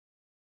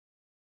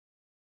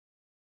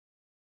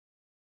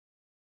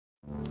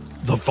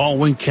The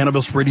following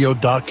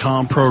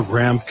CannabisRadio.com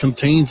program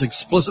contains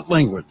explicit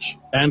language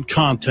and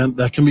content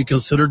that can be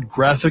considered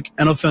graphic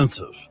and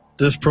offensive.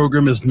 This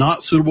program is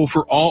not suitable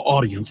for all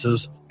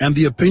audiences, and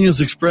the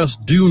opinions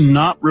expressed do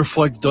not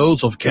reflect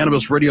those of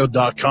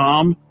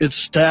CannabisRadio.com, its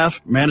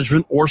staff,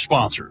 management, or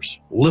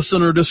sponsors.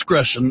 Listener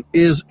discretion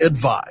is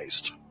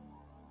advised.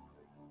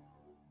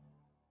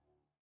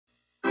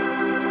 And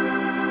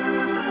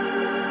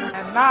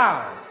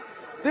now,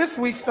 this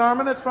week's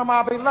sermon is from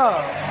our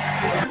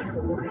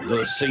beloved,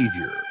 the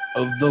savior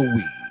of the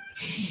weed.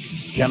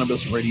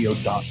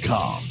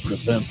 CannabisRadio.com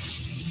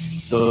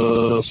presents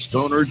the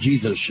Stoner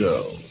Jesus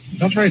Show.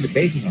 Don't try to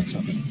debate me on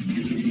something.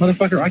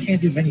 Motherfucker, I can't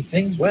do many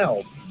things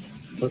well,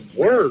 but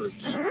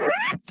words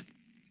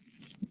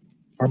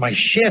are my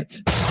shit.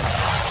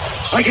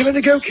 I give it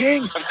to Go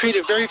King. I've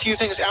created very few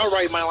things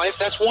outright in my life.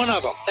 That's one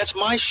of them. That's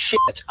my shit.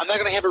 I'm not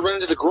going to have it run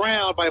into the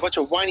ground by a bunch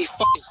of whiny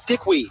fucking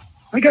dickweed.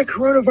 I got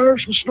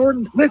coronavirus from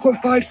snorting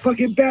liquefied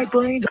fucking bat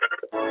brains.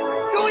 Do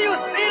you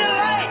see the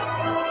light?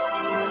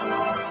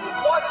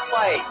 What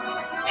light?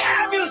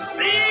 Have you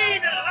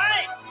seen the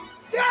light?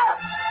 Yes!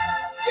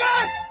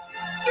 Yes!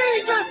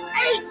 Jesus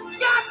H.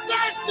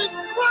 Goddamn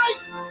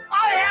Christ!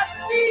 I have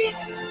seen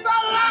the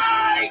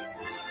light!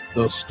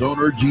 The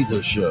Stoner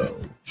Jesus Show.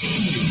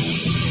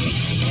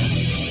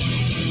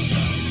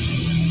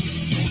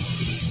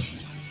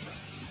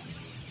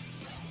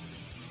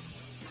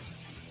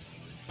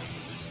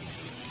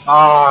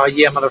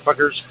 Yeah,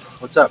 motherfuckers.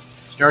 What's up?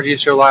 Stoner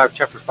Jesus Show Live,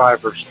 Chapter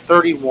 5, Verse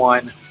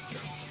 31.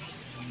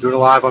 Doing it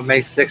live on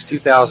May 6,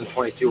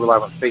 2022. We're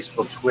live on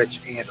Facebook,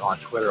 Twitch, and on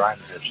Twitter. I'm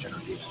the Stoner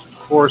Jesus, of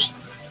course.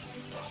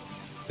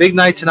 Big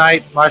night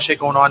tonight. A lot of shit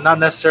going on. Not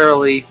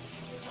necessarily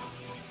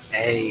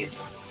a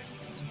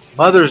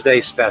Mother's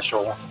Day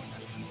special.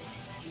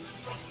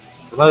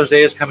 The Mother's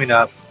Day is coming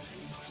up.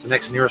 It's the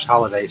next nearest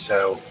holiday,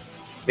 so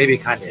maybe it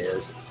kind of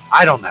is.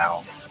 I don't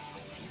know.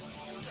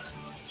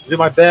 I'll do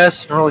my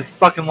best. It's a really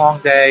fucking long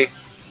day.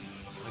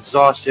 I'm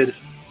exhausted.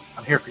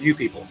 I'm here for you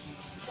people.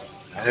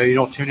 I know you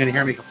don't tune in to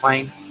hear me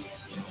complain.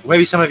 Well,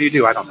 maybe some of you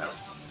do. I don't know.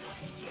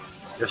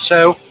 If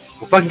so,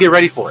 we'll fucking get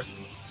ready for it.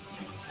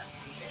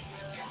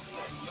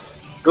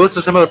 Go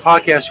listen to some other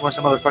podcasts. You want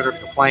some motherfucker to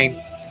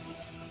complain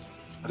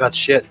about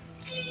shit.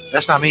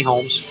 That's not me,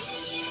 Holmes.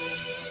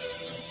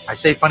 I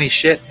say funny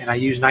shit and I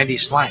use 90s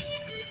slang.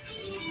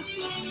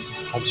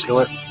 Home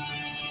Skillet. A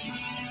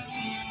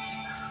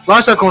lot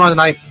of stuff going on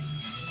tonight,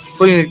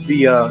 including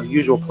the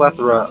usual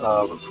plethora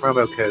of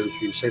promo codes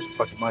for you to save some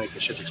fucking money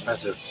because shit's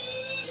expensive.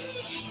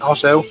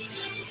 Also,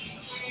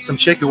 some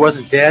chick who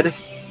wasn't dead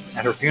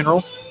at her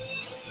funeral.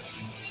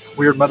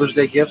 Weird Mother's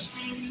Day gifts.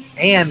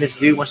 And this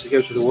dude wants to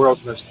go to the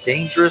world's most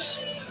dangerous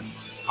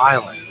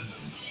island.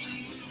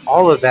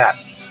 All of that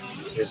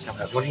is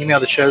coming up. You want to email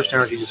the show,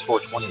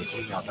 stonerjesus420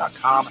 at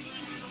email.com.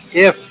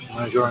 If you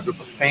want to join a group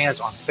of fans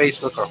on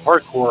Facebook or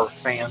hardcore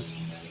fans,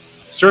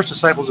 search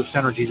Disciples of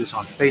Stoner Jesus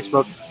on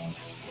Facebook.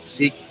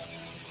 Seek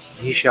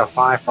and ye shall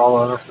find for all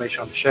other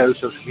information on the show,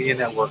 social media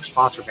network,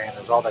 sponsor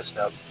banners, all that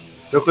stuff.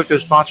 Go click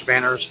those sponsor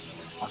banners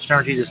on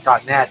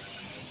stonerjesus.net.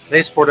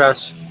 They support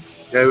us.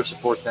 Go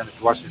support them. If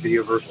you watch the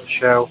video version of the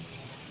show,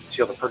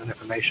 see all the pertinent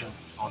information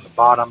on the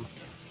bottom,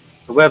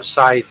 the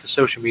website, the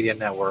social media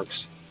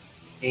networks,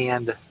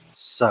 and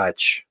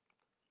such.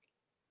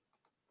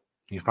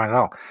 You can find it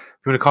all.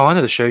 If you want to call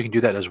into the show, you can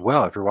do that as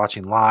well. If you're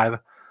watching live,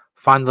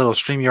 find the little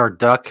StreamYard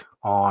duck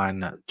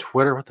on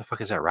Twitter. What the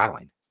fuck is that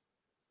rattling?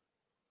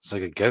 It's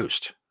like a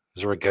ghost.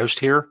 Is there a ghost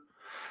here?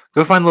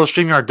 Go find the little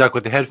StreamYard duck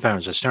with the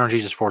headphones at Stoner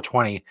Jesus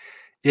 420.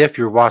 If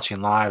you're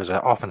watching live, as I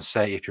often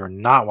say, if you're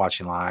not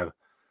watching live,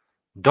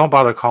 don't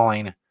bother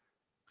calling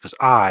because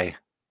I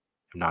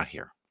am not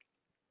here.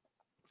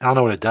 I don't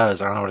know what it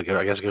does. I don't know what it goes.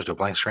 I guess it goes to a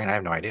blank screen. I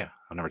have no idea.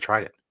 I've never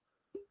tried it.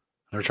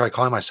 I've never tried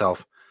calling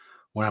myself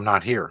when I'm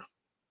not here.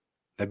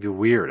 That'd be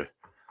weird.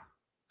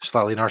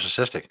 Slightly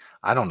narcissistic.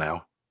 I don't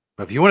know.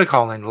 But if you want to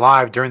call in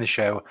live during the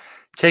show,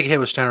 take a hit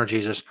with Stoner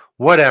Jesus,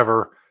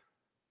 whatever,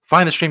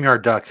 find the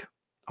StreamYard duck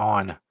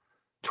on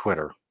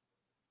Twitter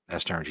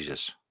at Stoner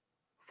Jesus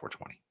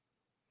 420.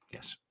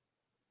 Yes.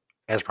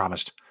 As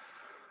promised.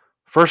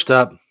 First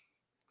up,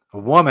 a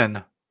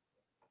woman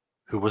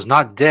who was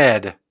not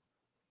dead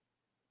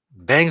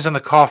bangs on the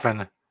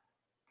coffin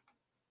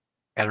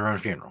at her own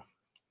funeral.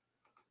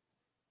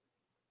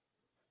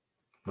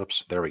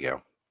 Whoops, there we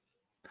go.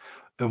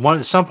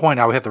 At some point,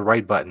 I would hit the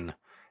right button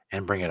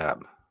and bring it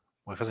up.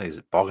 What if I say is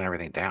it bogging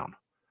everything down?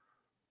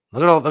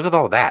 Look at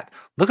all that.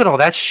 Look at all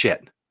that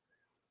shit.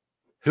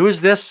 Who is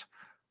this?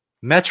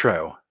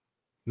 Metro.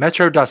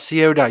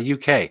 Metro.co.uk.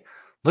 Look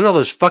at all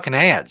those fucking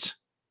ads.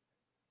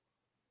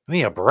 Give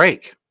me a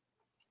break.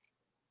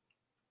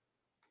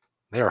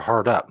 They are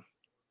hard up.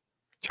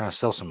 Trying to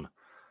sell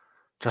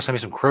me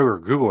some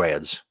Kroger Google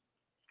ads.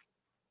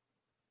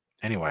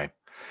 Anyway,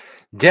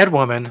 dead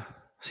woman.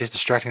 See, it's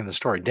distracting the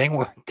story. Dead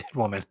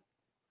woman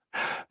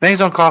bangs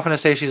on coffin to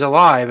say she's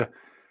alive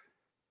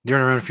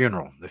during her own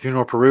funeral. The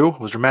funeral in Peru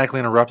was dramatically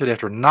interrupted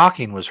after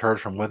knocking was heard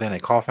from within a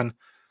coffin.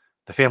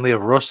 The family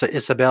of Rosa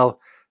Isabel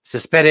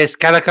Céspedes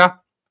Calica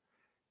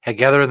had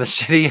gathered in the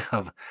city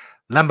of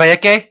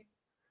Lambayeque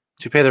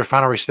to pay their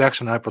final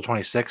respects on April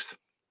 26th.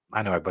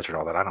 I know I butchered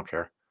all that. I don't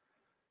care.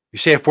 You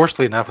say it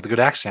forcefully enough with a good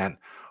accent,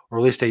 or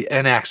at least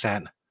an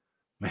accent.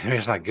 Maybe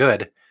it's not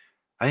good.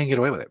 I think you can get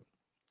away with it.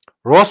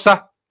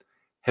 Rosa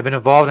had been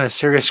involved in a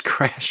serious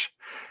crash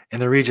in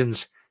the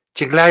region's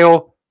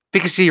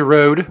Chiclayo-Picasí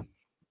Road.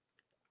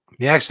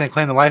 The accident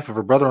claimed the life of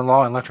her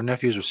brother-in-law and left her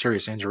nephews with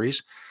serious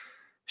injuries.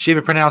 She had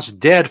been pronounced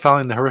dead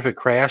following the horrific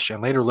crash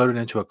and later loaded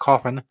into a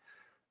coffin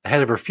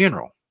ahead of her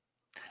funeral.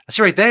 I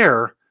see right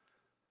there,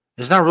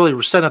 it's not really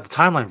setting up the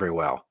timeline very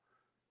well.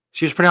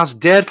 She was pronounced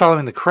dead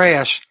following the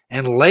crash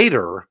and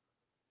later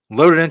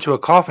loaded into a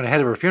coffin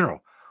ahead of her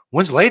funeral.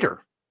 When's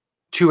later?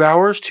 2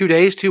 hours, 2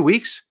 days, 2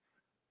 weeks?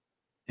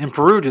 In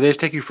Peru, do they just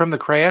take you from the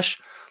crash,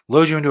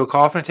 load you into a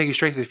coffin, and take you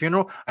straight to the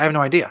funeral? I have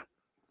no idea.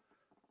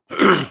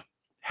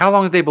 How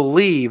long did they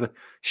believe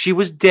she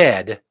was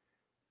dead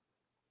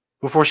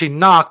before she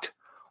knocked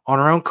on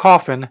her own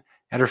coffin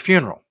at her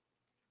funeral?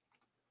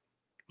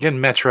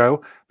 Again,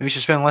 Metro, maybe you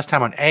should spend less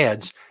time on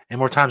ads and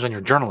more time on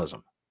your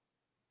journalism.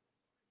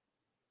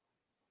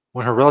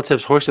 When her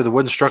relatives hoisted the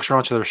wooden structure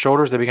onto their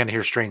shoulders, they began to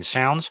hear strange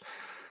sounds.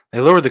 They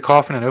lowered the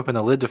coffin and opened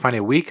the lid to find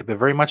a weak but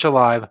very much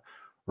alive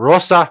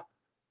Rosa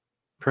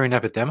peering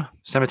up at them.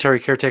 Cemetery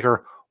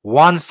caretaker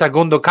Juan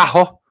Segundo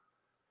Cajo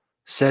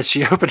says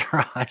she opened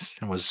her eyes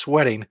and was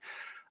sweating.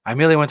 I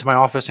immediately went to my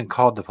office and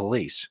called the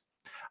police.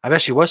 I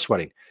bet she was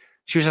sweating.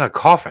 She was in a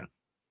coffin.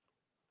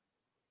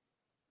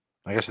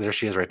 I guess there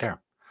she is right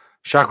there.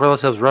 Shocked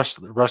relatives rushed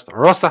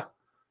Rosa,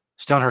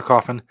 still in her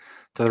coffin,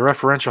 to the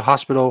referential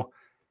hospital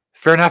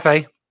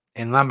Fernafe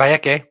in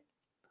Lambayeque.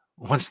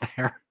 Once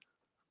there.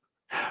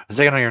 Is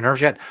that getting on your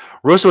nerves yet?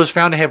 Rosa was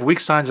found to have weak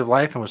signs of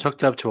life and was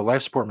hooked up to a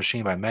life support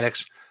machine by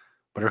medics,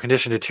 but her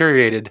condition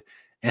deteriorated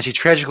and she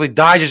tragically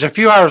died just a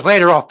few hours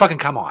later. Oh, fucking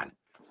come on.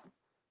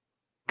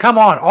 Come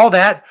on. All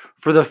that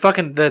for the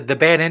fucking the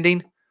bad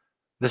ending,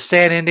 the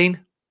sad ending.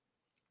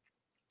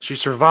 She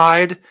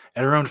survived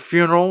at her own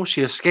funeral.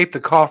 She escaped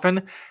the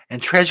coffin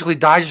and tragically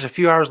died just a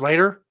few hours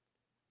later.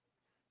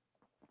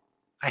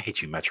 I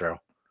hate you, Metro.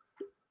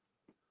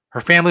 Her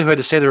family, who had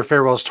to say their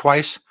farewells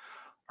twice,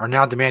 are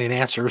now demanding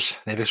answers.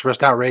 They've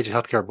expressed outrage as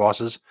healthcare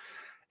bosses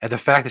at the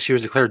fact that she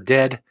was declared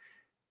dead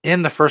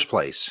in the first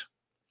place.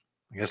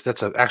 I guess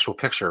that's an actual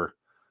picture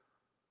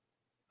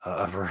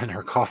of her in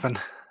her coffin.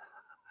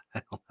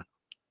 Is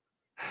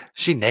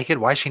she naked?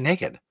 Why is she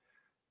naked?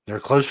 Did her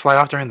clothes fly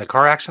off during the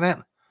car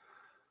accident?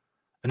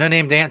 An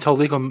unnamed aunt told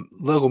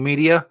local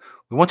media,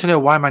 "We want to know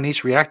why my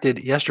niece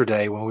reacted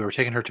yesterday when we were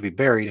taking her to be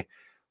buried.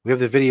 We have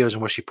the videos in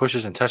which she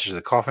pushes and touches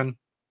the coffin."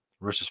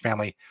 Rosa's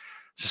family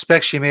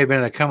suspects she may have been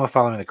in a coma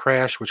following the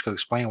crash, which could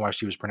explain why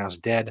she was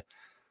pronounced dead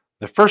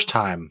the first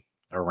time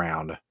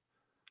around.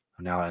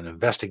 Now, an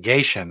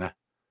investigation.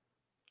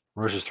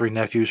 Rosa's 3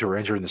 nephews who were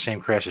injured in the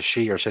same crash as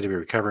she are said to be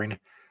recovering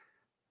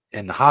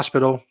in the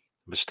hospital,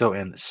 but still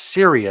in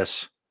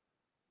serious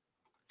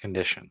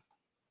condition.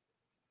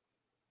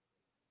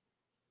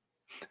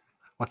 I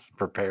wasn't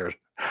prepared.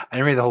 I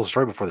didn't read the whole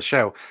story before the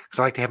show because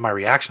I like to have my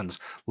reactions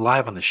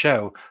live on the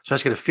show, so I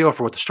just get a feel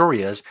for what the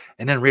story is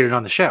and then read it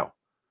on the show.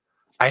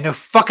 I had no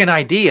fucking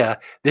idea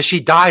that she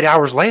died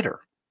hours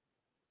later.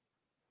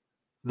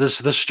 The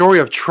story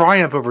of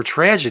triumph over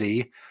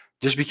tragedy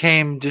just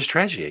became just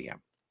tragedy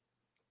again.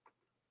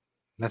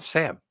 That's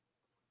sad.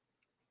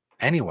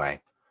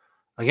 Anyway,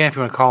 again, if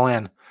you want to call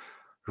in, if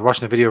you're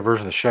watching the video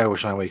version of the show,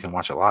 which is the only way you can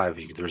watch it live,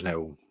 there's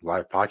no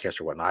live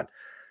podcast or whatnot,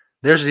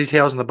 there's the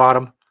details in the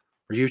bottom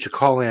for you to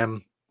call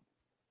in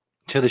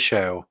to the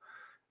show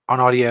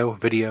on audio,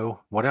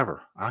 video,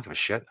 whatever. I don't give a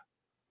shit.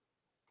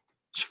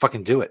 Just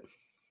fucking do it.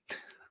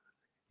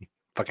 You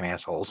fucking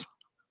assholes.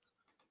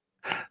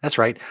 That's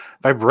right.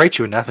 If I berate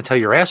you enough and tell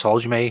you you're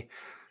assholes, you may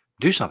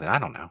do something. I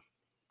don't know.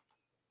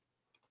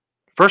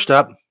 First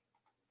up,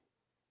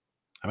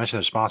 I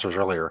mentioned the sponsors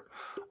earlier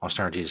on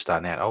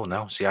StonerJesus.net. Oh,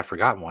 no. See, I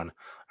forgot one.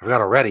 I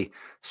forgot already.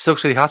 Silk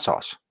City Hot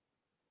Sauce.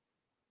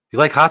 If you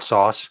like hot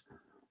sauce,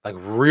 like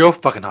real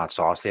fucking hot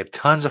sauce, they have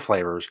tons of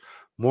flavors,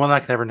 more than I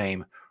can ever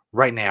name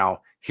right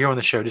now here on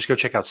the show. Just go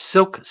check out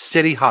Silk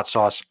City Hot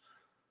Sauce.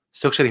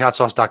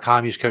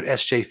 SilkCityHotSauce.com. Use code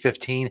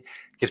SJ15.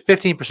 Get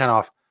 15%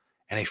 off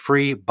and a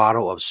free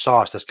bottle of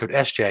sauce. That's code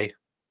SJ,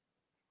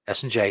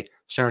 S&J,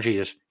 Stoner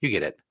Jesus. You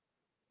get it.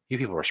 You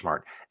people are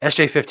smart.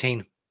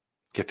 SJ15.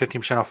 Get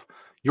 15% off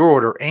your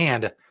order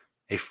and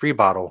a free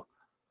bottle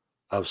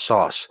of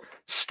sauce.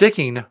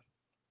 Sticking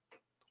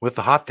with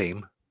the hot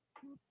theme,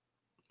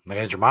 like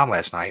I did your mom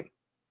last night.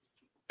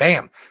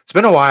 Bam. It's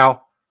been a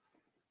while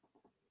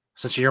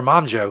since your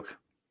mom joke,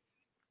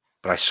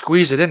 but I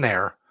squeezed it in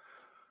there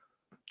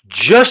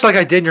just like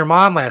I did your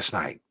mom last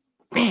night.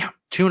 Bam.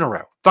 2 in a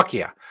row. Fuck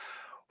yeah.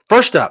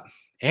 First up,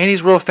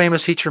 Annie's World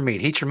Famous Heat Your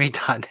Meat.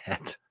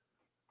 HeatYourMeat.net.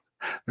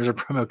 There's a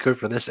promo code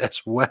for this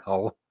as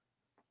well.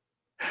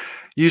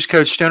 Use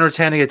code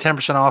STONER10 to get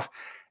 10% off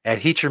at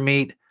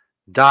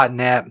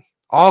HeatYourMeat.net.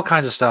 All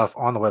kinds of stuff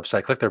on the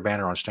website. Click their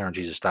banner on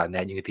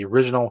StonerJesus.net. You get the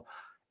original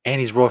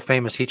Annie's World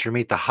Famous Heat Your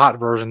Meat, the hot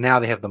version. Now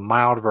they have the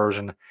mild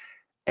version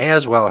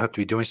As well, I hope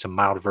to be doing some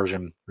mild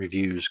version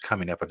reviews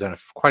coming up. I've done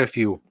quite a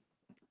few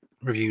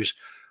reviews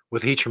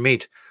with Heat Your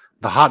Meat.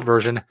 The hot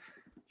version,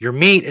 your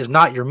meat is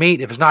not your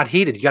meat if it's not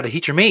heated. You got to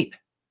heat your meat.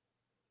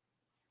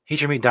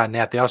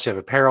 HeatYourMeat.net. They also have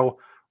apparel,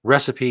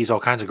 recipes,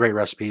 all kinds of great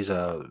recipes,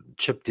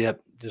 chip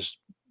dip, just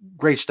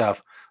great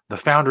stuff. The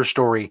founder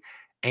story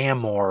and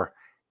more.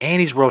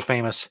 Annie's world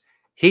famous.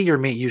 Heat Your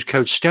Meat. Use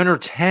code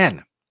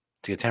STONER10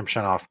 to get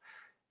 10% off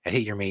at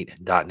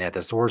HeatYourMeat.net.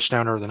 That's the word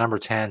stoner, the number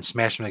 10.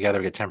 Smash them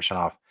together, get 10%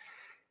 off.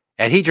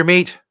 At Heat Your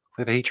Meat,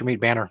 click the Heat Your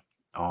Meat banner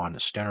on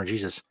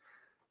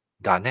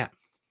StonerJesus.net.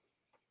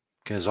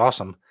 Because it's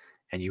awesome.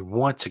 And you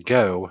want to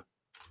go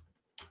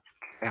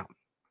out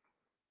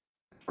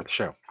for the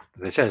show.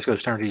 As they said, let's go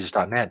to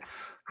StonerJesus.net.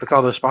 Click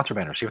all those sponsor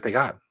banners. See what they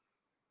got.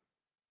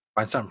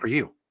 Find something for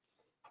you.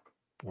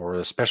 Or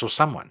a special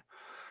someone.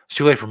 It's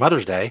too late for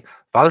Mother's Day.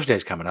 Father's Day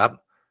is coming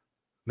up.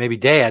 Maybe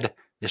Dad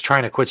is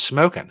trying to quit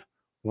smoking.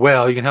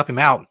 Well, you can help him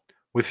out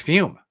with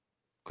Fume.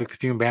 Click the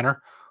Fume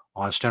banner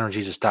on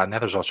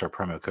StonerJesus.net. There's also a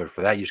promo code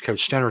for that. Use code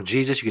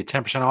StonerJesus. You get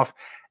 10% off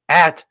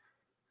at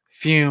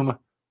Fume.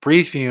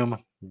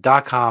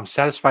 BreatheFume.com.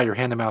 Satisfy your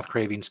hand-to-mouth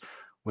cravings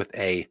with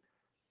a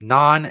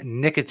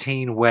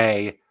non-nicotine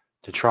way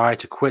to try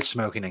to quit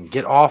smoking and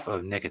get off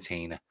of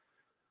nicotine.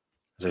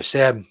 As I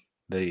said,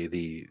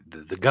 the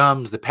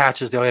gums, the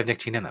patches, they all have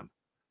nicotine in them.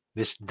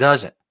 This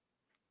doesn't.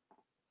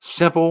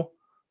 Simple.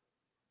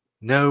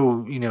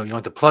 No, you don't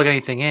have to plug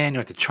anything in. You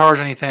don't have to charge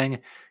anything.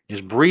 You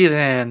just breathe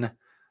in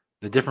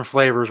the different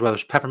flavors, whether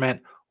it's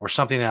peppermint or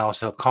something else,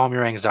 to help calm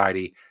your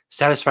anxiety,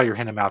 satisfy your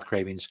hand-to-mouth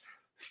cravings.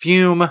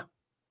 Fume.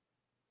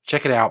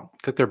 Check it out.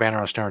 Click their banner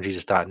on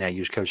StonerJesus.net.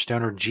 Use code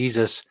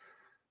StonerJesus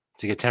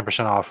to get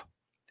 10% off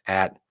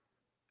at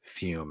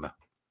Fume.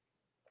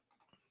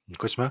 And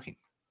quit smoking.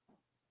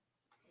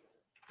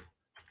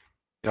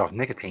 Get off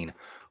nicotine,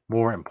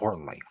 more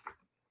importantly.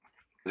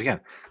 Because again,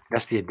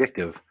 that's the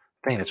addictive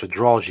thing. That's what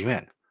draws you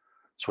in.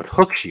 It's what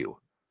hooks you.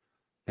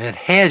 And it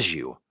has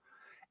you.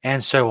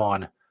 And so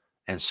on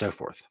and so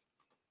forth.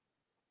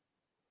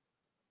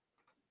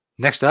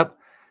 Next up,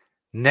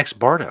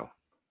 Nextbardo.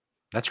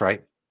 That's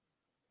right.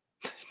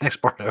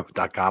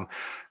 Nextbardo.com.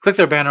 Click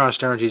their banner on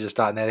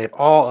StonerJesus.net. They have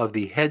all of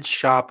the head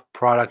shop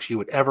products you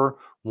would ever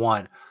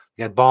want.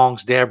 You got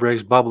bongs, dab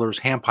rigs, bubblers,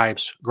 hand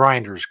pipes,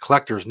 grinders,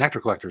 collectors, nectar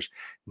collectors,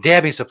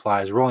 dabbing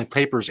supplies, rolling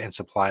papers and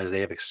supplies.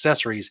 They have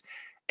accessories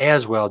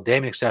as well,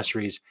 dabbing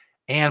accessories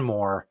and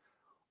more.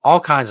 All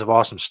kinds of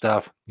awesome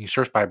stuff. You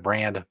search by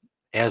brand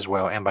as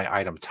well and by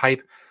item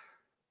type.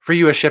 Free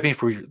U.S. shipping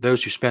for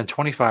those who spend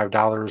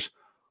 $25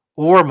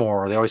 or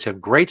more. They always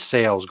have great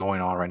sales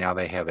going on right now.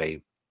 They have a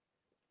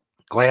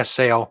glass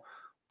sale,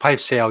 pipe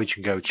sale you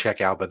can go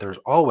check out, but there's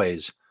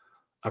always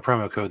a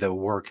promo code that will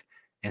work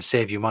and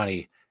save you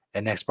money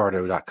at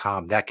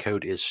nextbardo.com. That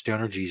code is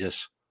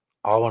StonerJesus,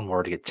 all one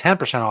word, to get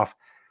 10% off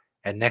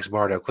at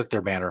Nextbardo. Click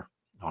their banner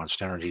on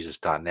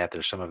StonerJesus.net.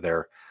 There's some of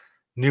their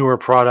newer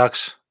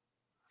products.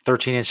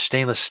 13-inch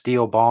stainless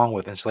steel bong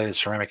with insulated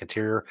ceramic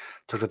interior.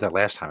 Talked about that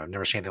last time. I've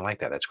never seen anything like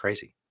that. That's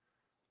crazy.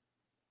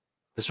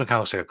 This one kind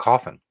of looks like a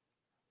coffin.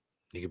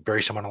 You could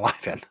bury someone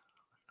alive in.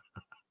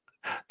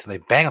 Till they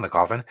bang on the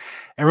coffin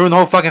and ruin the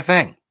whole fucking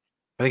thing.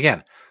 But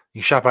again,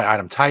 you can shop by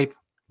item type,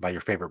 by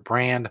your favorite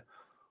brand,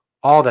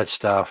 all that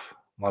stuff.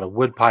 A lot of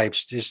wood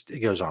pipes. Just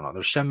it goes on.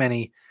 There's so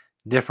many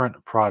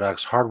different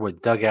products.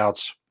 Hardwood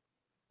dugouts,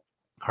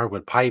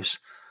 hardwood pipes.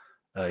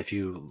 If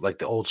you like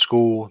the old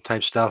school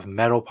type stuff,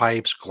 metal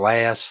pipes,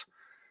 glass.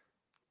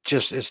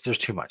 There's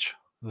too much.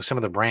 Some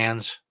of the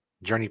brands: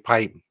 Journey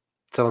Pipe,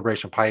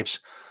 Celebration Pipes,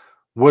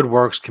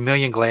 Woodworks,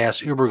 Chameleon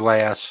Glass, Uber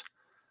Glass.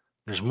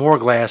 There's more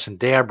glass and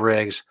dab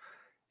rigs.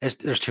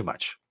 There's too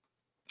much.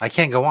 I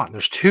can't go on.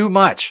 There's too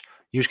much.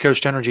 Use code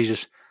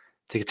StonerJesus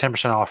to get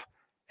 10% off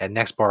at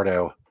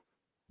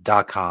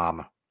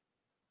nextbardo.com.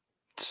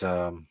 It's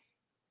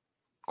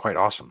quite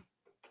awesome,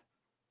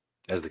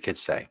 as the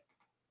kids say.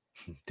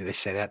 Do they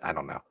say that? I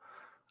don't know.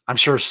 I'm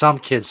sure some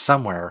kids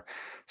somewhere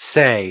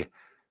say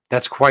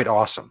that's quite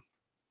awesome.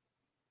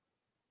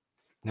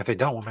 And if they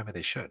don't, well, maybe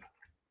they should.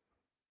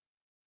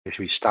 They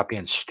should stop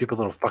being stupid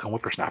little fucking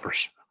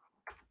whippersnappers.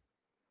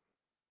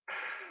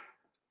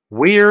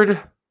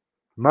 Weird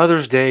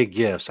Mother's Day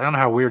gifts. I don't know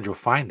how weird you'll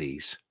find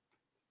these.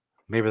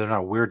 Maybe they're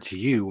not weird to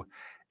you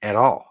at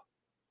all.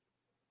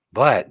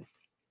 But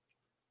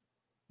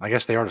I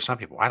guess they are to some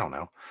people. I don't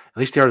know. At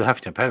least they are to the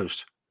Huffington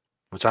Post,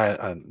 which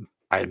I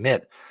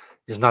admit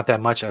is not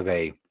that much of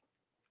a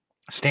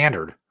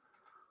standard.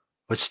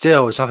 But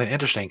still, it's something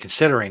interesting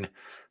considering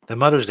the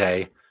Mother's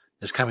Day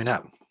is coming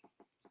up.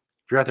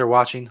 If you're out there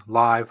watching,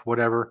 live,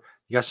 whatever,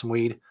 you got some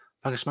weed,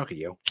 fucking smoke it,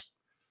 yo.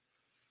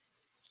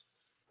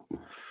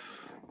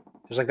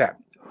 Just like that.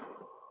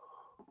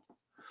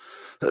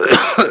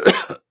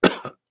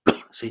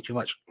 See, too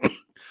much.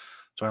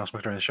 So I don't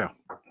smoke during the show.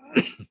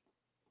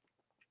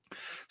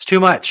 It's too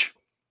much.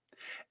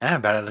 And I'm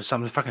about to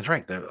something to fucking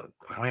drink. I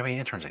don't have any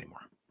interns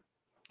anymore.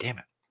 Damn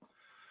it.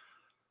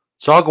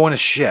 It's all going to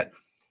shit.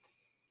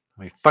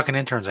 I mean, fucking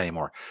interns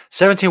anymore.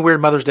 17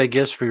 weird Mother's Day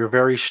gifts for your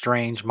very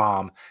strange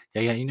mom.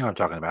 Yeah, you know what I'm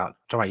talking about. I'm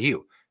talking about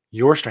you.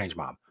 Your strange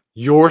mom.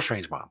 Your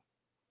strange mom.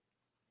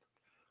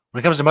 When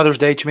it comes to Mother's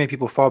Day, too many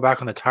people fall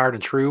back on the tired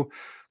and true.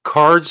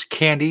 Cards,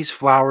 candies,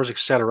 flowers,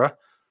 etc.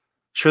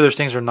 Sure, those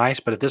things are nice,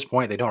 but at this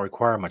point, they don't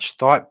require much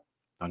thought.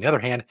 On the other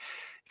hand,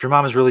 if your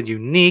mom is really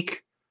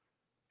unique,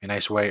 a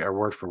nice way, a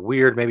word for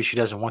weird, maybe she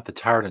doesn't want the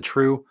tired and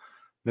true.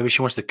 Maybe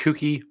she wants the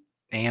kooky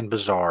and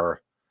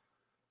bizarre.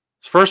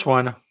 First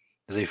one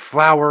is a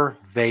flower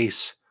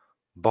vase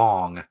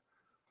bong.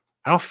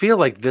 I don't feel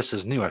like this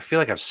is new. I feel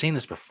like I've seen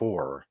this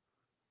before.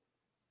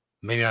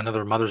 Maybe on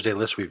another Mother's Day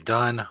list we've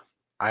done.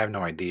 I have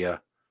no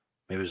idea.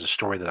 Maybe it was a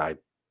story that I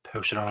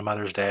posted on a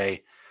Mother's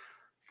Day.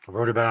 I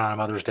wrote about it on a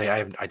Mother's Day.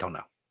 I don't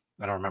know.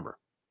 I don't remember.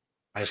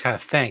 I just kind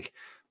of think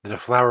that a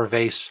flower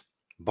vase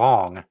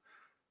bong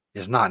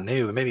is not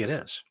new. And maybe it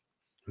is.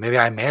 Maybe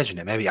I imagined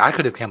it. Maybe I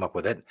could have come up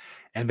with it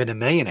and been a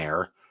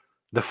millionaire.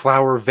 The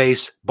flower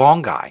vase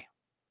bong guy.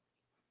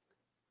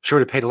 Sure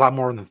would have paid a lot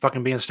more than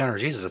fucking being Stoner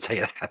Jesus, I'll tell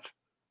you that.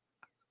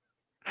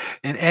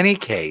 In any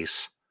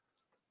case,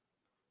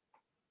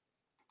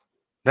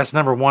 that's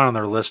number one on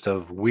their list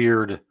of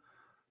weird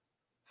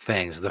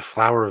things. The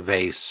flower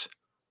vase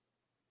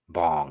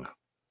bong.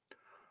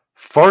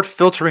 Fart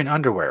filtering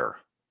underwear.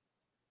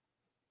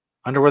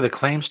 Underwear that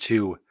claims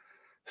to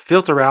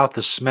filter out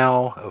the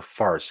smell of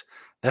farts.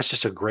 That's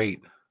just a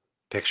great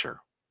picture.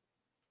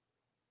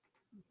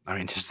 I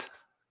mean, just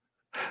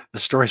the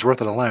story's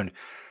worth it alone.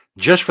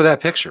 Just for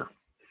that picture.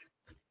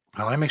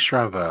 Now, let me make sure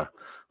I've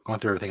gone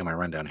through everything in my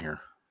rundown here.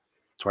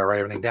 That's why I write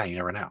everything down. You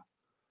never know.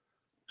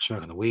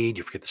 Smoking the weed,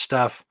 you forget the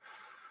stuff,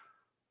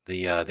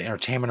 the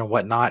entertainment and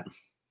whatnot.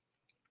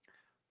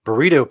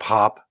 Burrito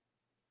pop.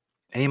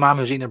 Any mom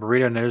who's eaten a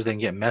burrito knows they can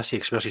get messy,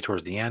 especially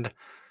towards the end.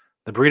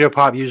 The burrito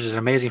pop uses an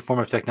amazing form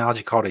of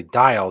technology called a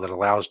dial that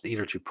allows the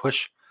eater to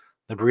push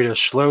the burrito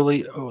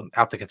slowly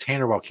out the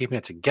container while keeping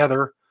it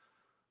together.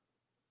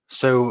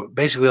 So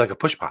basically like a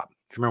push pop.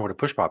 If you remember what a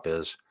push pop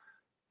is,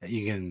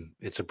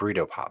 it's a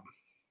burrito pop.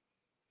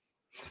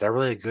 Is that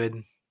really a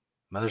good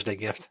Mother's Day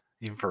gift,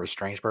 even for a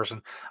strange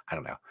person? I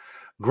don't know.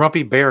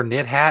 Grumpy Bear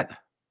knit hat.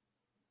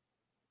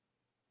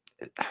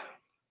 I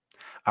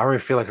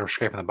already feel like we're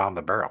scraping the bottom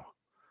of the barrel.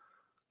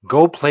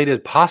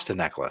 Gold-plated pasta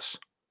necklace.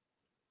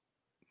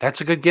 That's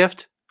a good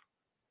gift.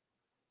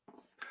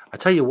 I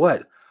tell you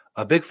what,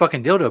 a big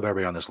fucking dildo better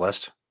be on this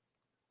list.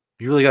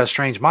 If you really got a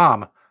strange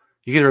mom,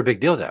 you get her a big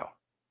dildo.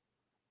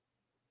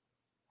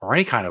 Or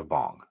any kind of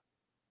bong.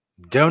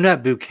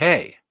 Donut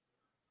bouquet.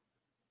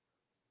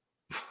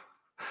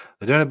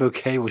 The donut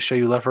bouquet will show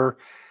you love her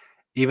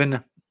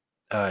even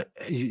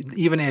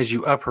as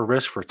you up her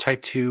risk for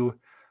type 2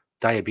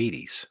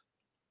 diabetes.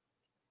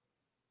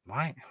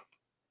 Why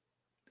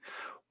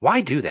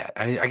do that?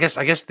 I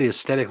guess the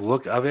aesthetic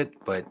look of it,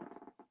 but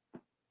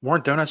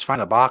weren't donuts fine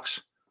in a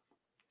box?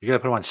 You got to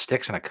put them on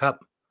sticks in a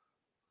cup.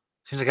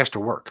 Seems like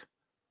extra work.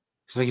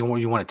 Seems like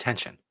you want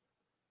attention.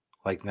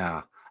 Like,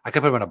 nah, I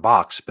could put them in a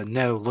box, but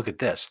no, look at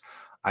this.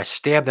 I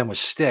stab them with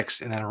sticks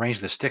and then arrange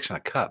the sticks in a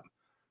cup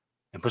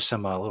and put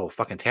some little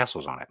fucking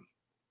tassels on it.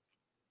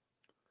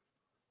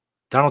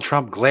 Donald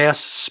Trump glass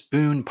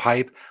spoon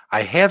pipe.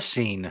 I have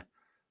seen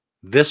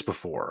this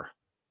before.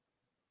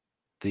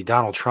 The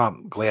Donald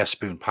Trump glass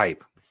spoon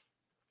pipe.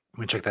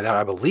 Let me check that out.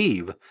 I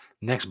believe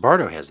Next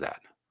Bardo has that.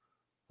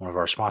 One of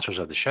our sponsors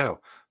of the show.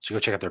 So go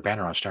check out their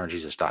banner on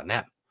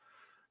stonerjesus.net.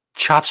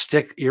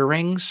 Chopstick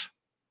earrings.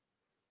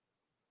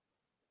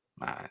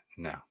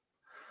 No.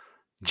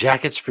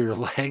 Jackets for your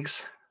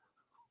legs.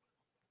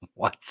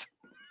 What?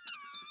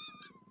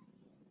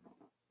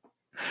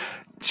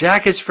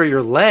 Jackets for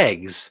your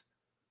legs.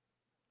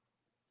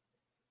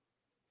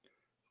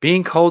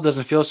 Being cold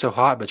doesn't feel so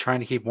hot, but trying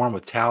to keep warm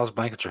with towels,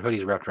 blankets, or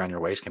hoodies wrapped around your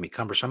waist can be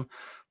cumbersome.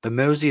 The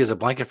Mosey is a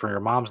blanket for your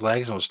mom's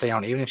legs and will stay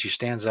on even if she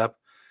stands up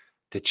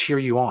to cheer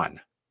you on.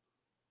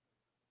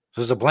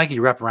 So it's a blanket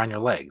you wrap around your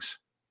legs.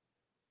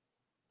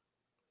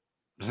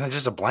 Isn't that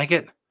just a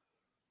blanket?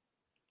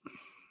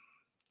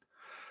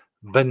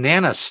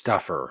 Banana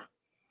stuffer.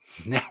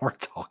 Now we're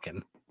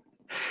talking.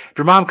 If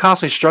your mom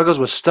constantly struggles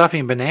with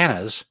stuffing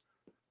bananas,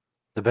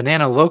 the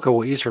Banana Loco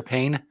will ease her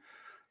pain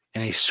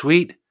in a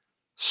sweet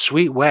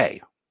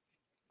way.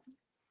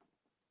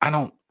 I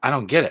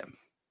don't get it.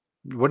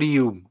 What are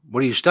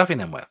you stuffing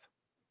them with?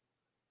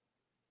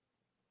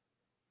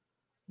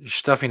 You're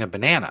stuffing a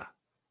banana.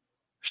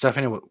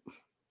 Stuffing it with...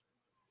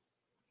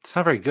 It's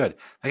not very good.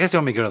 I guess they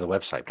want me to go to the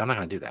website, but I'm not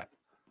going to do that.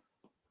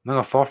 I'm not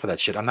going to fall for that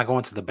shit. I'm not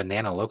going to the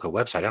Banana Loco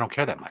website. I don't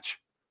care that much.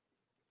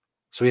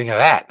 So what do you think of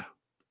that?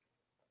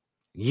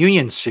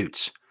 Union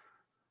suits.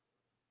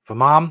 If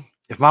mom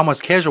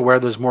wants casual wear,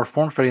 there's more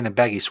form-fitting than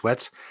baggy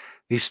sweats.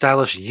 These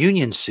stylish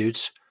union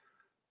suits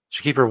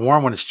should keep her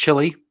warm when it's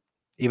chilly.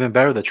 Even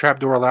better, the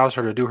trapdoor allows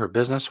her to do her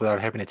business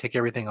without having to take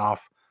everything off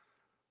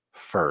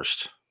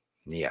first.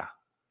 Yeah.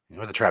 You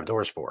know what the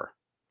trapdoor is for.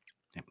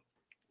 Yeah.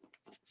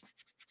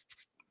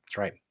 That's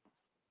right.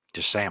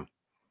 Just saying.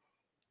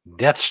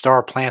 Death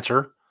Star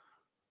planter.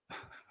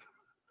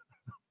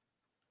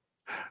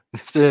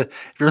 If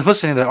you're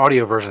listening to the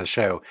audio version of the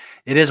show,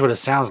 it is what it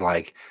sounds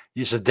like.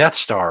 It's a Death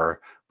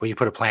Star, but you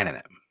put a plant in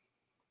it.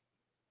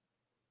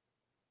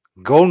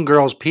 Golden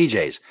Girls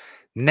PJs.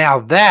 Now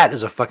that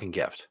is a fucking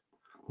gift.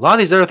 A lot of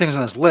these other things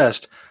on this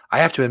list, I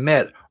have to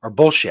admit, are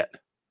bullshit.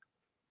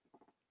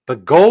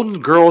 But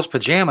Golden Girls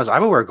pajamas, I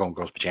would wear Golden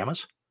Girls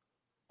pajamas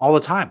all the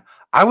time.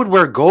 I would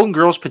wear Golden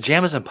Girls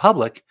pajamas in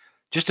public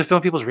just to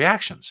film people's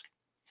reactions.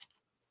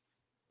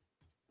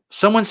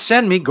 Someone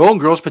send me Golden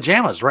Girls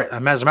pajamas, right?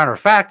 As a matter of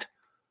fact,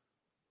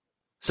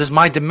 this is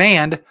my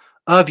demand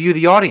of you,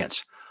 the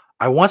audience.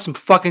 I want some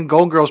fucking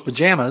Golden Girls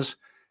pajamas.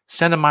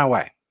 Send them my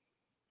way.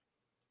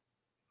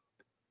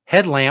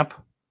 Headlamp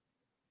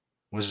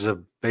was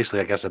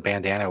basically, I guess, a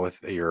bandana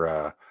with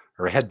your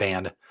or a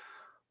headband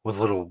with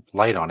a little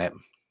light on it.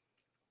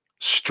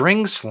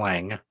 String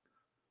sling.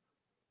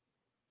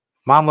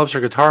 Mom loves her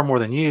guitar more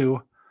than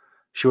you.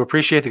 She will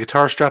appreciate the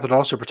guitar strap that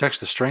also protects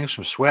the strings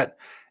from sweat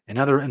and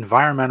other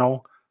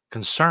environmental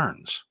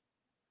concerns.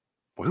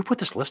 Boy, who put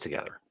this list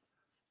together?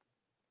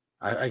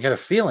 I got a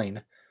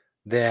feeling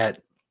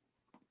that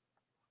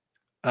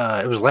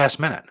it was last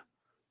minute.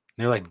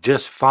 They're like,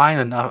 just find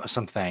enough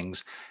some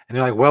things. And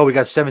they're like, well, we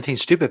got 17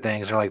 stupid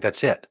things. And they're like,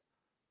 that's it.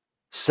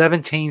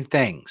 17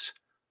 things.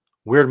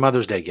 Weird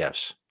Mother's Day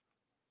gifts.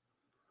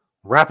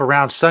 Wrap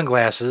around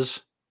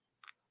sunglasses.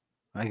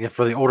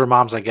 For the older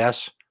moms, I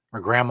guess. Or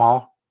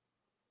grandma.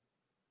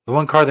 The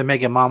one card that may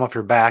get mom off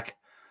your back.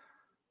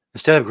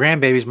 Instead of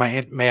grandbabies,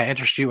 may I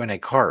interest you in a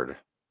card?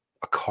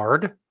 A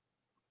card?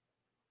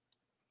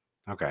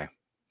 Okay.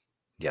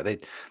 Yeah, they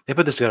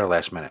put this together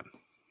last minute.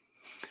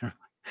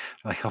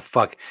 Like, oh,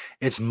 fuck.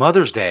 It's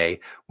Mother's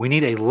Day. We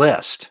need a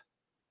list.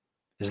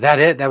 Is that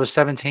it? That was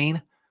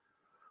 17?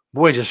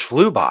 Boy, it just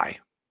flew by.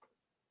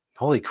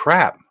 Holy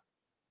crap.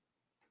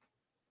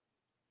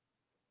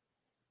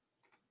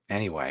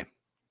 Anyway.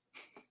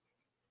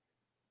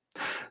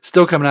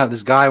 Still coming out.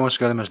 This guy wants to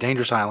go to the most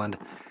dangerous island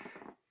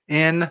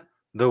in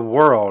the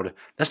world.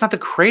 That's not the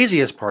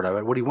craziest part of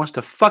it. What he wants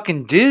to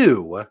fucking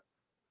do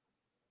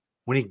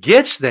when he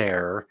gets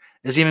there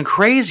is even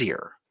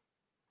crazier.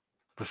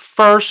 But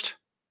first,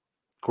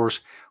 of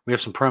course, we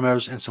have some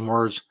promos and some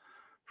words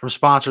from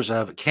sponsors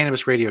of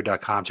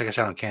CannabisRadio.com. Check us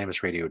out on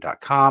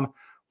CannabisRadio.com.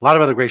 A lot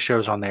of other great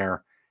shows on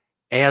there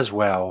as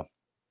well.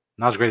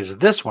 Not as great as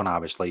this one,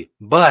 obviously,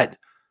 but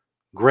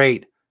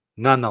great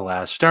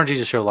nonetheless. Stoner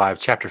Jesus Show Live,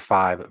 Chapter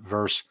 5,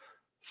 Verse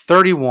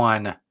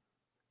 31.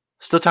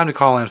 Still time to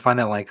call in. Find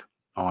that link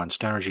on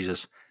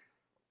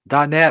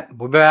stonerjesus.net.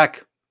 We'll be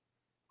back.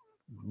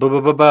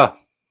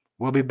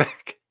 We'll be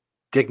back.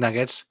 Dick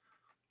Nuggets.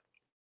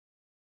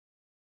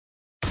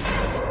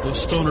 The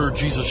Stoner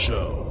Jesus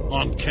Show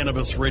on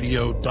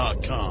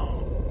CannabisRadio.com.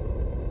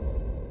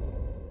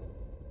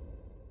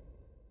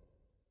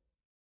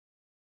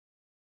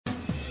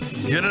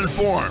 Get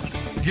informed,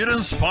 get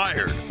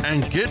inspired,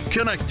 and get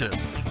connected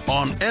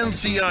on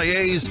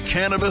NCIA's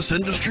Cannabis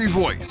Industry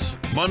Voice.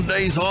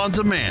 Mondays on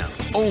demand,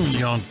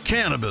 only on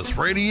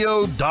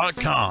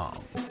CannabisRadio.com.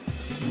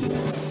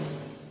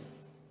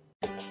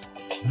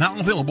 Now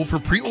available for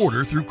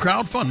pre-order through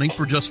crowdfunding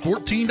for just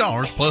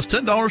 $14 plus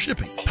 $10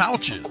 shipping.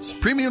 Pouches,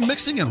 premium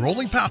mixing and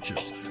rolling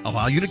pouches,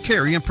 allow you to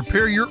carry and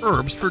prepare your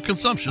herbs for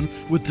consumption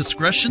with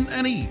discretion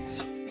and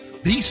ease.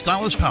 These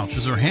stylish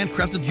pouches are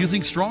handcrafted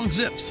using strong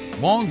zips,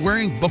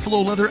 long-wearing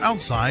buffalo leather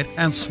outside,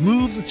 and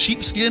smooth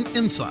sheepskin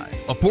inside.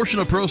 A portion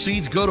of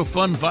proceeds go to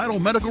fund vital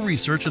medical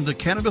research into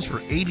cannabis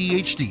for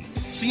ADHD.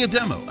 See a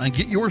demo and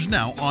get yours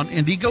now on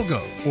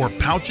Indiegogo or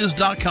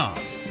Pouches.com.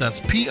 That's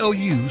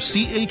POUCHZ.com.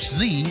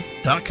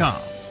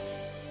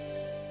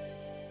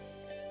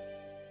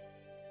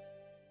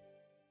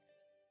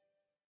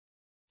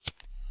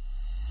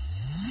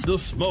 The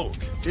smoke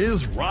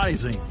is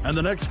rising, and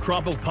the next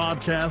crop of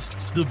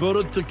podcasts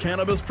devoted to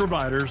cannabis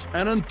providers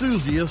and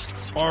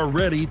enthusiasts are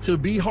ready to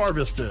be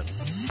harvested.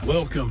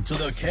 Welcome to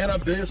the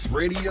Cannabis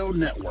Radio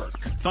Network,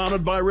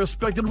 founded by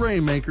respected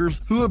rainmakers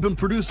who have been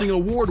producing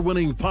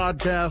award-winning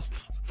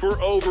podcasts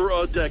for over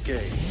a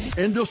decade.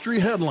 Industry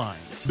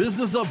headlines,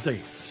 business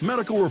updates,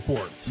 medical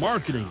reports,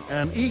 marketing,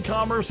 and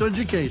e-commerce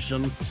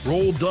education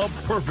rolled up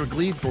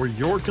perfectly for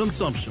your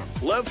consumption.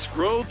 Let's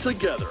grow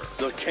together.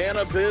 The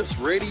Cannabis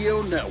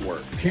Radio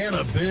Network.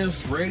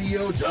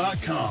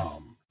 CannabisRadio.com.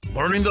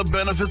 Learning the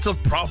benefits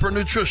of proper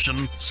nutrition,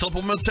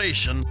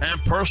 supplementation,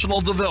 and personal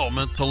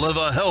development to live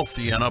a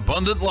healthy and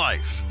abundant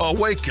life.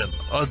 Awaken,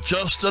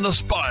 adjust, and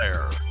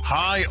aspire.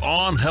 High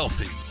on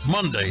Healthy.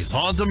 Mondays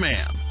on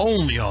demand.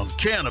 Only on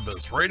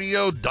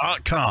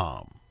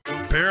CannabisRadio.com.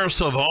 Bear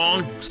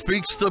Savon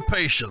speaks to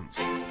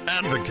patients,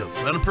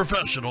 advocates, and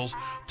professionals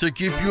to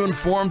keep you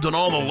informed on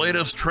all the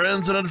latest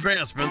trends and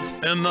advancements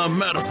in the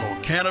medical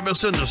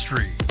cannabis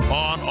industry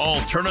on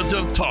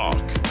Alternative Talk,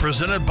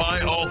 presented by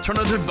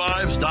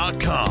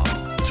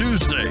AlternativeVibes.com.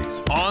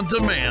 Tuesdays on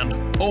demand,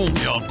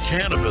 only on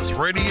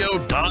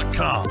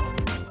CannabisRadio.com.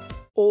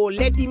 Oh,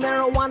 let the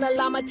marijuana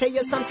llama tell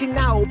you something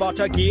now about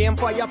a game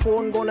for your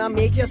phone gonna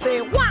make you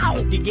say,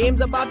 wow! The game's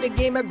about the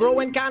game of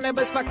growing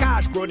cannabis for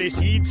cash. Grow the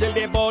seed, sell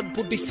the bud,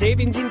 put the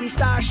savings in the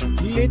stash.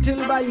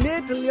 Little by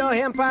little, your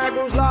empire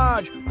grows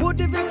large. Put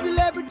the big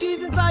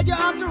celebrities inside your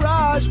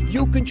entourage.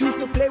 You can choose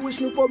to play with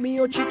Snoop or me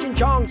or Cheech and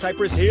Chong.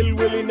 Cypress Hill,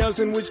 Willie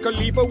Nelson, Wiz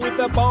Khalifa with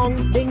a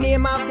bong. The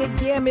name of the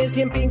game is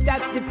Hemp Inc.,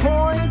 that's the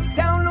point.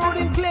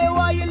 Download and play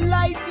while you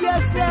light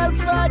yourself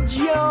a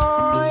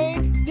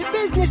joint. The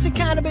business of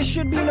cannabis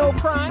should be no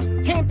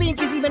crime. Hemp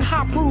Inc. is even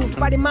hot-proofed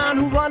by the man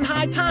who run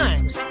High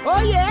Times.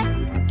 Oh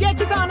yeah?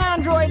 Get it on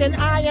Android and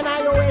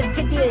iOS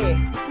today.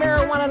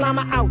 Marijuana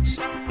Llama out.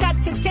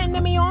 Got to tend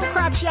to me own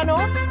crops, you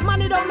know.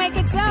 Money don't make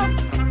itself.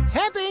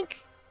 Hemp Inc.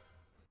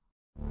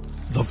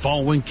 The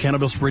following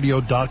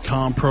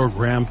CannabisRadio.com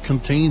program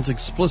contains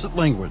explicit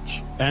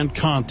language and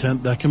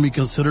content that can be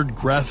considered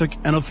graphic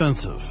and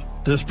offensive.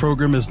 This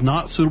program is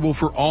not suitable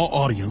for all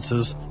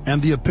audiences,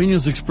 and the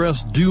opinions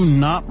expressed do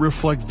not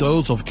reflect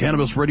those of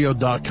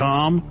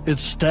CannabisRadio.com,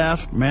 its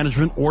staff,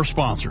 management, or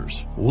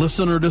sponsors.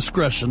 Listener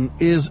discretion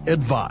is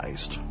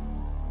advised.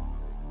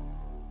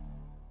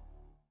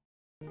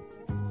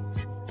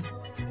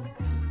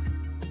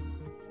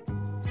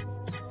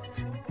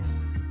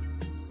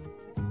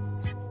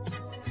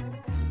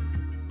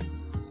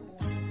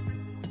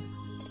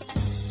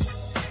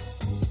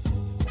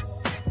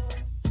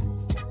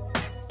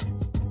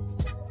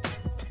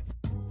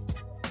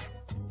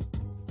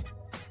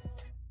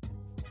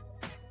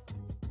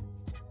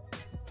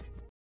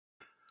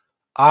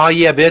 Ah,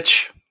 yeah,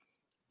 bitch.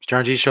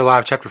 Stoner Jesus Show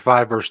Live, Chapter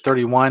 5, Verse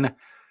 31.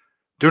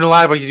 Doing it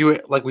live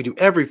like we do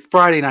every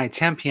Friday night,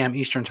 10 p.m.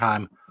 Eastern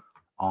Time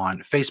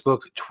on Facebook,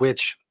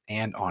 Twitch,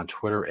 and on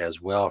Twitter as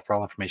well. For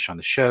all information on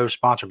the show,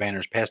 sponsor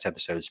banners, past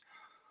episodes,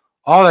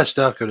 all that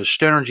stuff, go to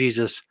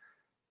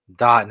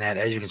stonerjesus.net.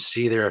 As you can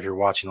see there, if you're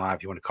watching live,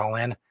 if you want to call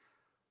in,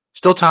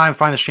 still time.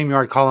 Find the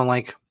StreamYard call-in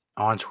link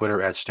on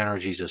Twitter at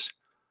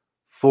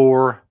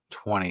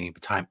stonerjesus420.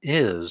 The time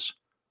is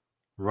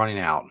running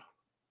out.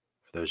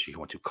 For those of you who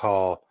want to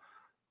call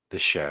the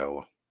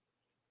show.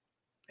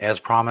 As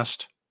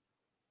promised,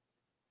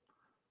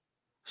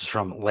 this is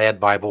from Lad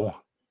Bible.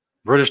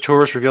 British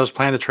tourist reveals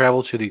plan to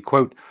travel to the,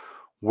 quote,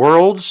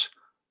 world's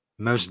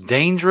most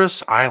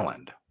dangerous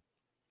island.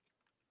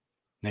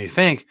 Now you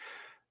think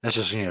that's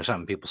just,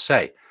 something people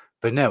say.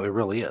 But no, it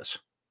really is.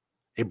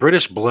 A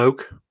British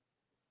bloke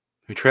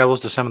who travels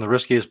to some of the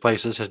riskiest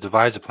places has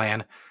devised a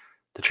plan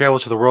to travel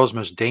to the world's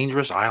most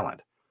dangerous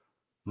island.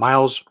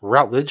 Miles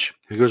Routledge,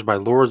 who goes by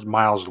Lord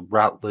Miles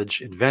Routledge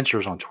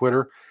Adventures on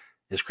Twitter,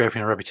 is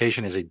crafting a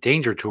reputation as a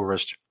danger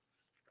tourist.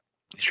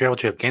 He's traveled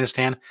to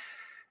Afghanistan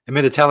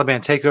amid the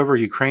Taliban takeover,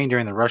 Ukraine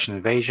during the Russian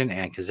invasion,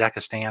 and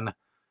Kazakhstan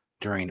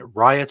during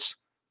riots.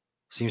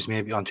 Seems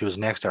maybe onto his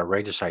next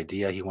outrageous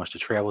idea. He wants to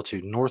travel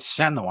to North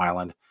Sentinel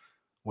Island,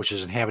 which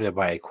is inhabited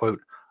by a, quote,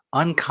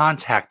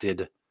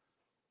 uncontacted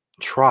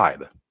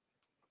tribe.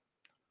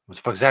 What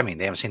the fuck does that mean?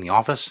 They haven't seen The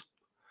Office?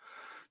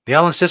 The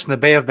island sits in the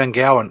Bay of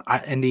Bengal, an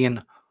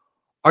Indian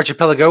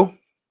archipelago,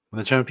 with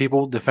its own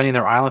people defending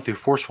their island through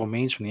forceful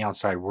means from the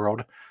outside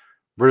world.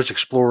 British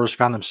explorers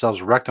found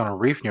themselves wrecked on a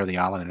reef near the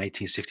island in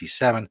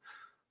 1867,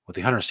 with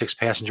the 106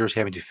 passengers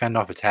having to fend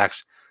off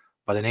attacks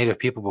by the native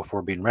people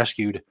before being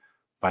rescued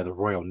by the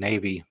Royal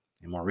Navy.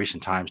 In more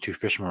recent times, 2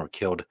 fishermen were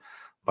killed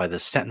by the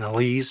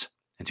Sentinelese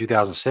in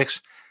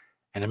 2006.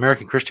 An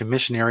American Christian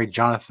missionary,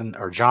 John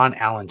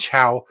Allen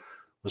Chow,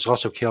 was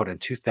also killed in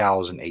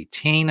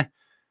 2018.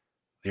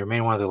 They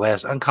remain one of the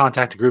last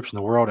uncontacted groups in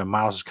the world, and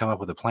Miles has come up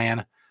with a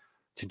plan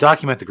to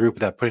document the group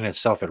without putting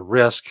itself at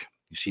risk.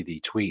 You see the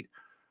tweet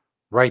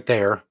right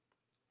there.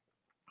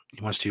 He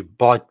wants to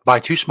buy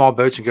 2 small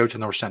boats and go to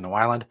North Sentinel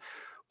Island.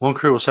 One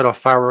crew will set off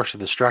fireworks to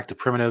distract the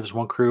primitives.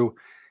 One crew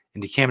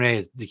in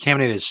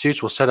decaminated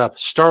suits will set up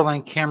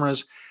Starlink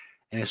cameras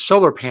and a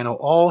solar panel,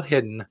 all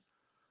hidden.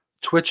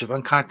 Twitch of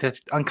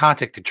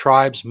uncontacted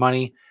tribes,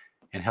 money,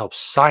 and help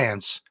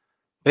science.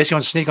 Basically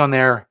wants to sneak on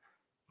there,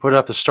 put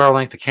up the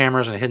Starlink, the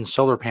cameras, and a hidden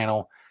solar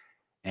panel.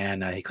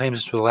 And he claims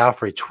this will allow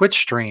for a Twitch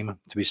stream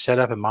to be set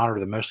up and monitor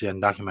the mostly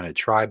undocumented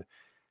tribe.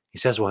 He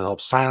says it will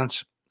help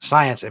science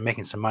and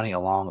making some money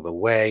along the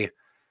way.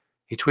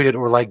 He tweeted,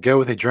 or like go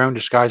with a drone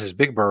disguised as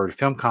Big Bird,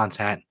 film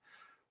content,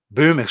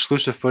 boom,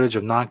 exclusive footage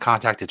of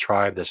non-contacted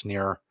tribe that's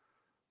near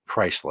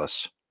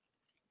priceless.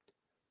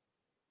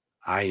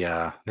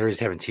 There he's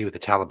having tea with the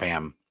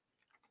Taliban.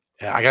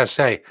 I gotta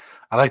say,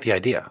 I like the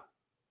idea.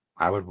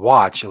 I would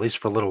watch, at least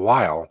for a little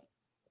while,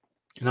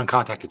 an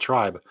uncontacted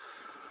tribe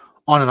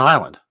on an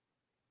island.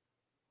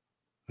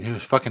 Who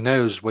fucking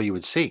knows what you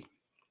would see?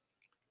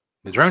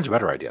 The drone's a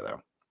better idea,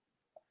 though.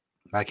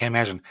 I can't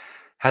imagine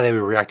how they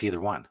would react to either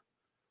one.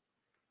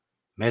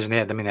 Imagine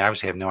that. I mean, they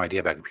obviously have no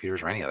idea about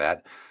computers or any of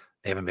that.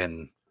 They haven't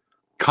been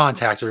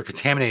contacted or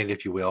contaminated,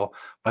 if you will,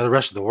 by the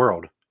rest of the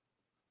world.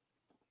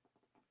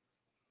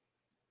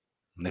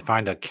 And they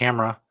find a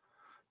camera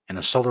and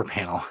a solar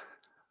panel.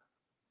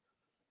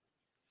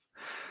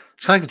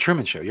 It's kind of like the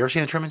Truman Show. You ever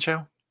seen the Truman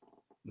Show?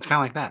 It's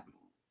kind of like that,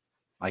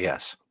 I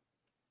guess.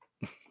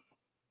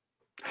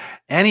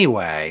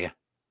 Anyway,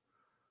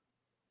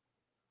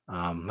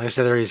 like I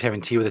said, he's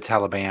having tea with the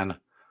Taliban.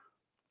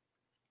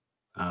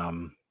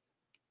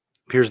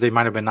 Appears they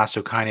might have been not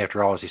so kind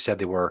after all, as he said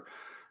they were,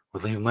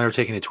 with him later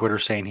taking to Twitter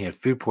saying he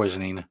had food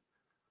poisoning.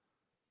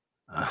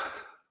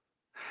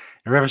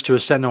 In reference to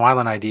his Sentinel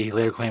Island ID, he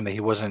later claimed that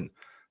he wasn't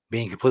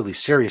being completely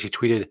serious. He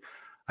tweeted,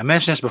 "I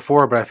mentioned this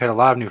before, but I've had a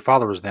lot of new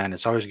followers then.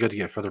 It's always good to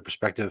get further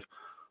perspective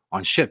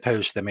on shit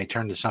posts that may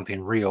turn into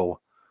something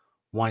real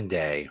one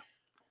day."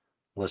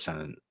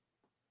 Listen,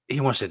 he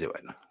wants to do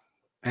it.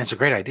 And it's a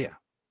great idea.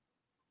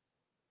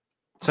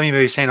 Some of you may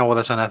be saying, "Oh, well,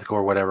 that's unethical,"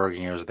 or whatever.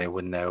 They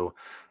wouldn't know.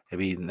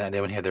 Maybe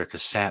they wouldn't have their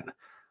consent.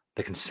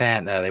 They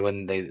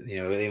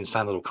even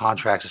sign little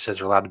contracts that says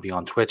they're allowed to be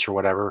on Twitch or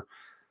whatever.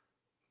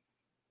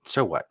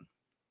 So what?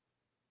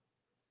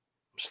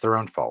 It's their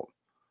own fault.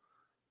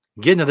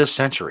 Get into this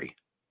century.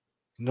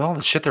 You know all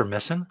the shit they're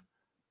missing?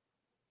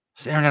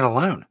 It's the internet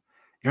alone.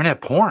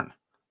 Internet porn.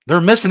 They're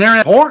missing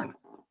internet porn.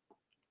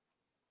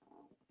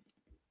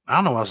 I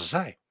don't know what else to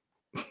say.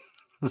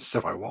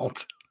 So I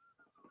won't.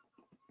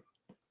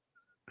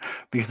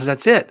 Because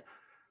that's it.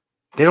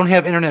 They don't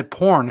have internet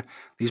porn.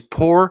 These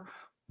poor,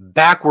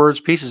 backwards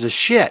pieces of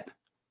shit.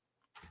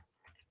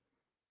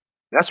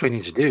 That's what he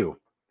needs to do.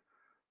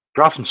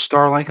 Drop some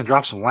Starlink and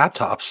drop some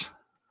laptops.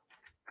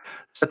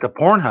 Set the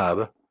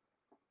Pornhub.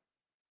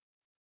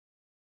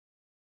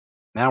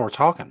 Now we're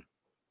talking.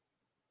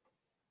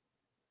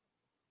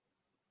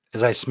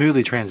 As I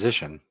smoothly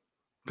transition,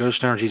 go to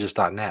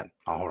stonerjesus.net.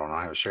 Oh, hold on,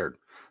 I have it shared.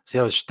 See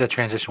how that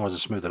transition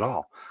wasn't smooth at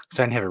all because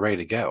I didn't have it ready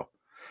to go.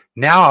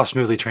 Now I'll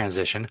smoothly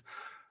transition.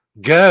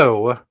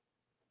 Go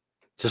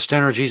to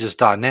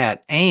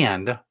stonerjesus.net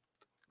and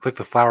click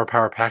the Flower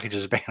Power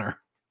Packages banner.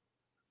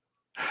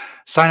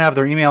 Sign up with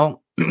their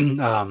email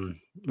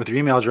with your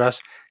email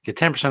address. Get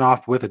 10%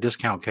 off with a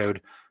discount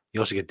code.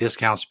 You also get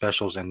discount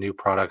specials and new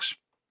products.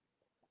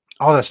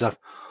 All that stuff.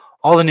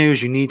 All the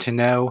news you need to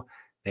know.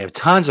 They have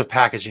tons of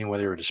packaging,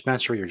 whether you're a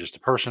dispensary or just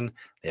a person.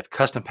 They have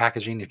custom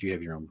packaging if you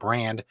have your own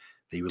brand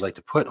that you would like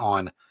to put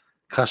on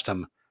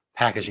custom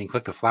packaging.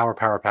 Click the Flower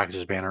Power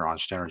Packages banner on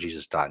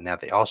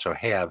stonerjesus.net. They also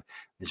have,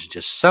 this is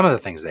just some of the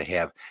things they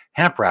have,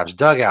 hemp wraps,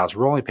 dugouts,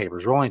 rolling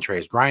papers, rolling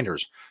trays,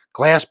 grinders,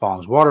 glass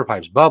bongs, water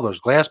pipes, bubblers,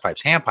 glass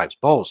pipes, hand pipes,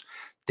 bowls,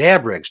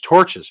 dab rigs,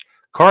 torches,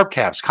 carb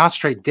caps,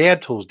 concentrate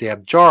dab tools,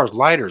 dab jars,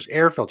 lighters,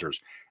 air filters,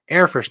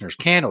 air fresheners,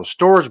 candles,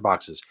 storage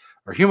boxes,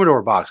 or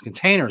humidor box,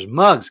 containers,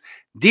 mugs,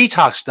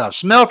 detox stuff,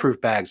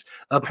 smell-proof bags,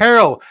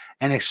 apparel,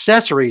 and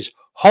accessories.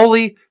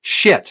 Holy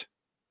shit.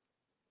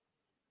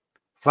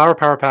 Flower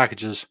Power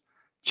Packages.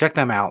 Check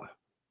them out.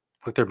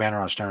 Click their banner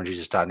on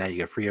stonerjesus.net. You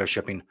get free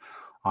shipping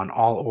on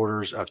all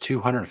orders of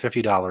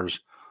 $250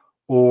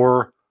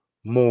 or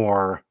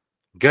more.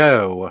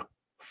 Go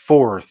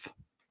forth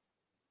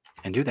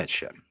and do that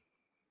shit.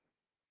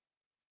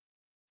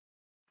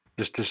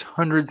 Just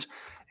hundreds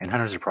and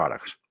hundreds of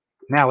products.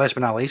 Now, last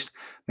but not least,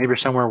 maybe you're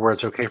somewhere where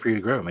it's okay for you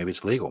to grow. Maybe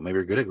it's legal. Maybe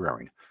you're good at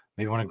growing.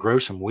 Maybe you want to grow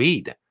some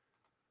weed.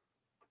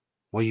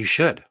 Well, you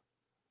should.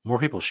 More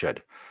people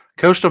should.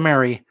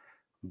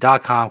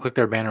 CoastalMary.com. Click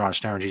their banner on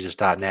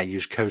stonerjesus.net.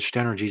 Use code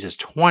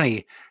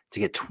StonerJesus20 to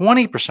get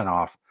 20%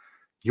 off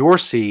your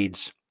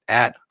seeds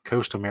at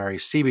Coastal Mary.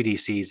 CBD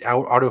seeds,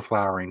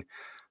 auto-flowering,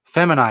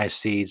 feminized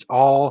seeds,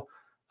 all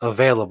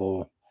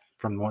available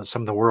from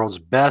some of the world's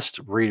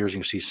best breeders. You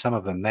can see some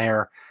of them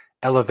there.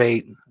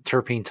 Elevate,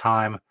 Terpene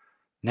Time,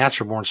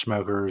 Natural Born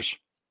Smokers,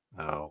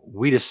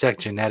 Weedasect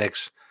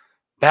Genetics,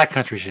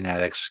 Backcountry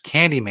Genetics,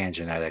 Candyman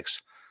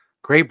Genetics,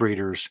 great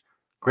breeders,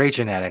 great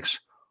genetics,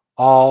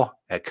 all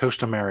at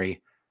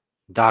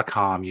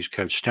CoastalMary.com. Use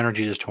code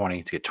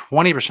StonerJesus20 to get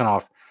 20%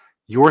 off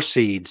your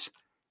seeds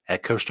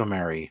at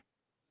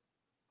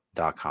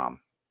CoastalMary.com.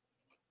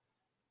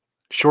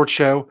 Short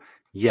show,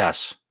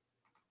 yes.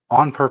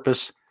 On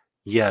purpose,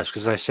 yes.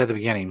 Because as I said at the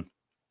beginning,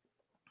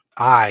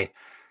 I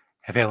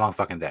have had a long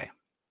fucking day.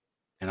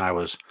 And I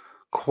was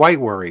quite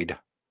worried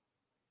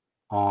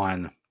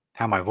on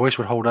how my voice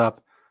would hold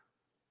up,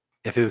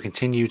 if it would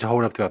continue to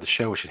hold up throughout the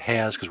show, which it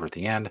has, because we're at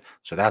the end.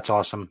 So that's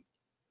awesome.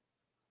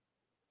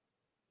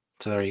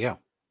 So there you go.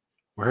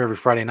 We're here every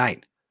Friday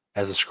night,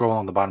 as the scroll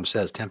on the bottom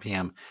says, 10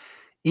 p.m.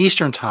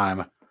 Eastern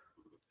Time.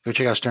 Go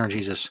check out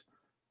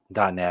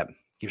stonerjesus.net.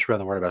 Keep spreading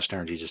the word about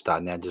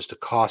stonerjesus.net. Just to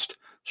accost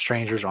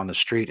strangers on the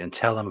street and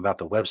tell them about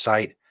the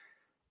website.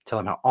 Tell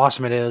them how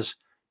awesome it is.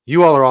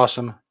 You all are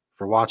awesome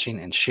for watching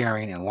and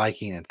sharing and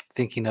liking and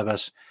thinking of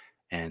us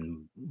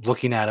and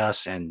looking at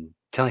us and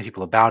telling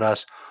people about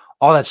us.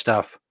 All that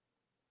stuff.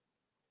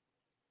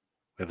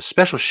 We have a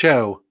special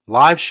show,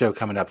 live show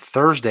coming up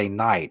Thursday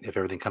night, if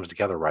everything comes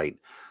together right.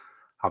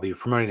 I'll be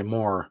promoting it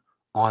more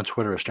on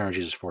Twitter at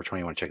StonerJesus420.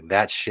 You want to check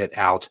that shit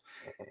out.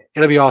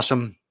 It'll be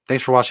awesome.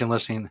 Thanks for watching and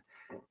listening.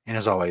 And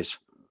as always,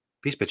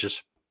 peace,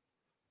 bitches.